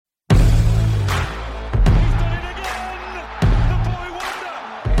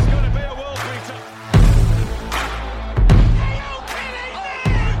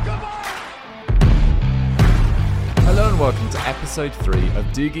episode 3 of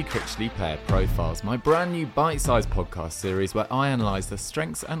Doogie Critchley Player Profiles, my brand new bite-sized podcast series where I analyse the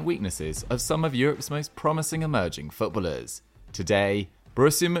strengths and weaknesses of some of Europe's most promising emerging footballers. Today,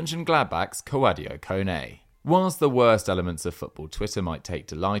 Borussia Mönchengladbach's Kouadio Koné. Whilst the worst elements of football Twitter might take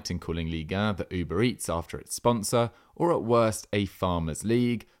delight in calling Ligue 1 the Uber Eats after its sponsor, or at worst a farmers'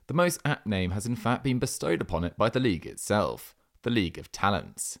 league, the most apt name has in fact been bestowed upon it by the league itself, the League of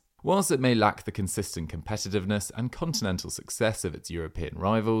Talents. Whilst it may lack the consistent competitiveness and continental success of its European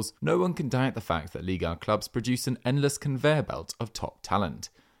rivals, no one can doubt the fact that Ligue 1 clubs produce an endless conveyor belt of top talent,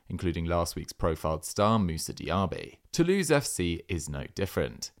 including last week's profiled star Moussa Diaby. Toulouse FC is no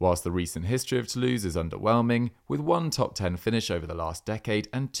different. Whilst the recent history of Toulouse is underwhelming, with one top 10 finish over the last decade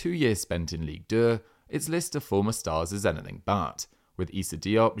and 2 years spent in Ligue 2, its list of former stars is anything but, with Issa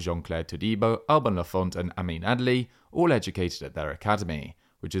Diop, Jean-Claire Todibo, Alban Lafont and Amin Adli all educated at their academy,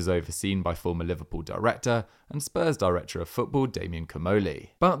 which is overseen by former Liverpool director and Spurs director of football Damien Comolli.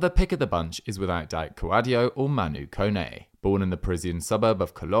 But the pick of the bunch is without doubt Kouadio or Manu Koné. Born in the Parisian suburb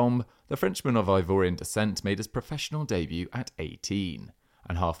of Colombes, the Frenchman of Ivorian descent made his professional debut at 18.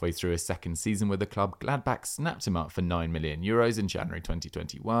 And halfway through his second season with the club, Gladbach snapped him up for €9 million in January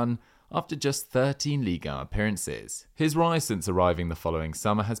 2021 after just 13 Ligue 1 appearances. His rise since arriving the following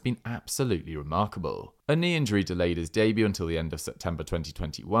summer has been absolutely remarkable. A knee injury delayed his debut until the end of September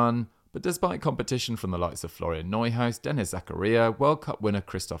 2021, but despite competition from the likes of Florian Neuhaus, Denis Zakaria, World Cup winner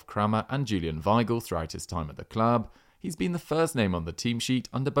Christoph Kramer and Julian Weigl throughout his time at the club, he's been the first name on the team sheet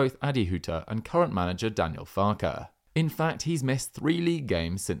under both Adi Hütter and current manager Daniel Farke. In fact, he's missed 3 league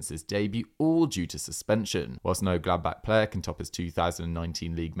games since his debut, all due to suspension. Whilst no Gladbach player can top his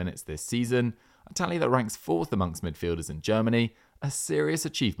 2019 league minutes this season, a tally that ranks 4th amongst midfielders in Germany, a serious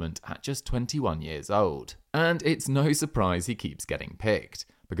achievement at just 21 years old. And it's no surprise he keeps getting picked,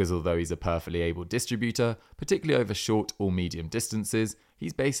 because although he's a perfectly able distributor, particularly over short or medium distances,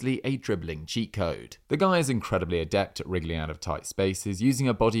 he's basically a dribbling cheat code. The guy is incredibly adept at wriggling out of tight spaces, using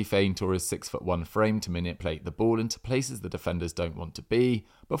a body feint or his 6'1" frame to manipulate the ball into places the defenders don't want to be,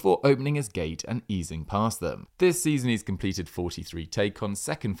 before opening his gate and easing past them. This season he's completed 43 take-ons,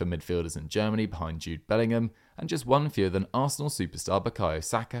 second for midfielders in Germany behind Jude Bellingham, and just one fewer than Arsenal superstar Bukayo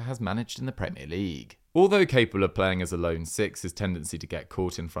Saka has managed in the Premier League. Although capable of playing as a lone six, his tendency to get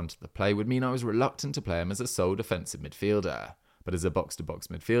caught in front of the play would mean I was reluctant to play him as a sole defensive midfielder. But as a box-to-box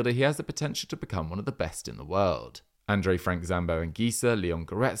midfielder, he has the potential to become one of the best in the world. Andre Frank Zambo and Gisa, Leon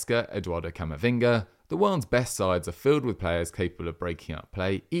Goretzka, Eduardo Camavinga, the world's best sides are filled with players capable of breaking up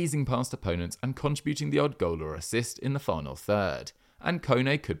play, easing past opponents and contributing the odd goal or assist in the final third. And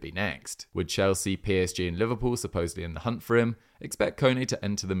Koné could be next. With Chelsea, PSG and Liverpool supposedly in the hunt for him, expect Koné to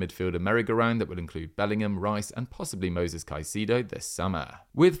enter the midfielder merry-go-round that will include Bellingham, Rice and possibly Moses Caicedo this summer.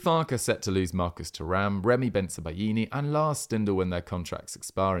 With Farke set to lose Marcus Thuram, Remy Bensebaini and Lars Stindl when their contracts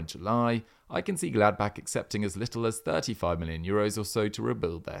expire in July, I can see Gladbach accepting as little as €35 million or so to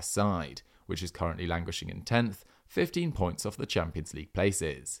rebuild their side, which is currently languishing in 10th, 15 points off the Champions League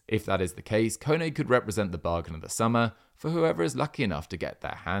places. If that is the case, Koné could represent the bargain of the summer for whoever is lucky enough to get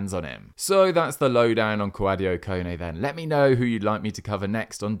their hands on him. So that's the lowdown on Kouadio Koné then. Let me know who you'd like me to cover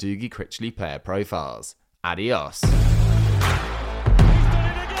next on Doogie Critchley Player Profiles. Adios.